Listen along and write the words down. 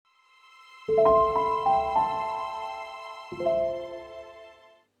Hey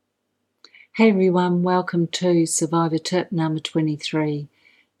everyone, welcome to Survivor Tip number 23.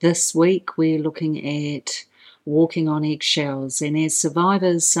 This week we're looking at walking on eggshells, and as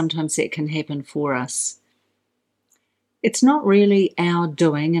survivors sometimes that can happen for us. It's not really our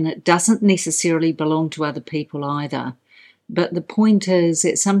doing, and it doesn't necessarily belong to other people either. But the point is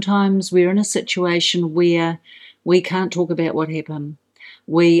that sometimes we're in a situation where we can't talk about what happened.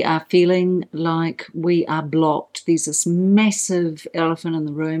 We are feeling like we are blocked. There's this massive elephant in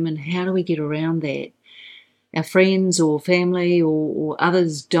the room, and how do we get around that? Our friends or family or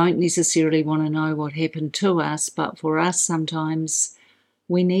others don't necessarily want to know what happened to us, but for us sometimes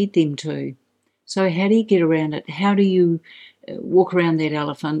we need them to. So how do you get around it? How do you walk around that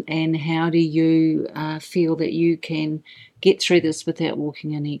elephant, and how do you feel that you can get through this without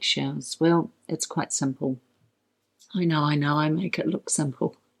walking on eggshells? Well, it's quite simple. I know, I make it look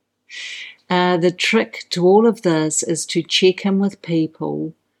simple. The trick to all of this is to check in with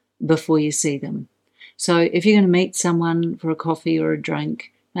people before you see them. So if you're going to meet someone for a coffee or a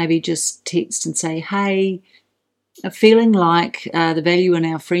drink, maybe just text and say, hey, feeling like the value in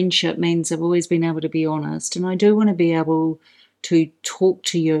our friendship means I've always been able to be honest, and I do want to be able to talk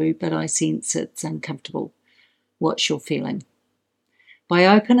to you, but I sense it's uncomfortable. What's your feeling? By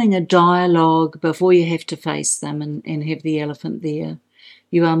opening a dialogue before you have to face them and have the elephant there,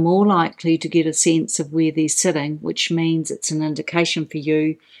 you are more likely to get a sense of where they're sitting, which means it's an indication for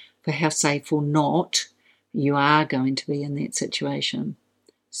you for how safe or not you are going to be in that situation.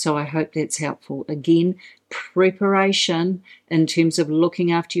 So I hope that's helpful. Again, preparation in terms of looking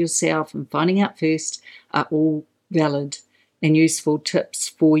after yourself and finding out first are all valid and useful tips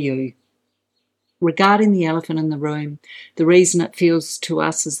for you. Regarding the elephant in the room, the reason it feels to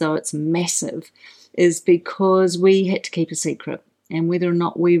us as though it's massive is because we had to keep a secret. And whether or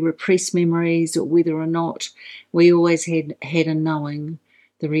not we repress memories or whether or not we always had a knowing,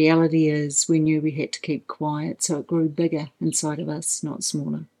 the reality is we knew we had to keep quiet, so it grew bigger inside of us, not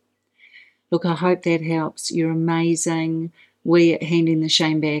smaller. Look, I hope that helps. You're amazing. We at Handing the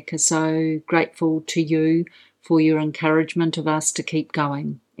Shame Back are so grateful to you for your encouragement of us to keep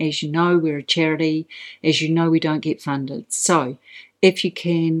going. As you know, we're a charity. As you know, we don't get funded. So if you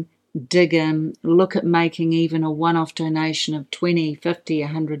can, dig in, look at making even a one-off donation of $20, $50,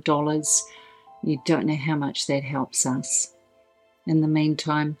 $100. You don't know how much that helps us. In the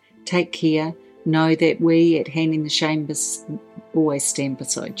meantime, take care. Know that we at Handing the Shame always stand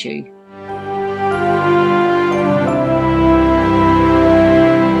beside you.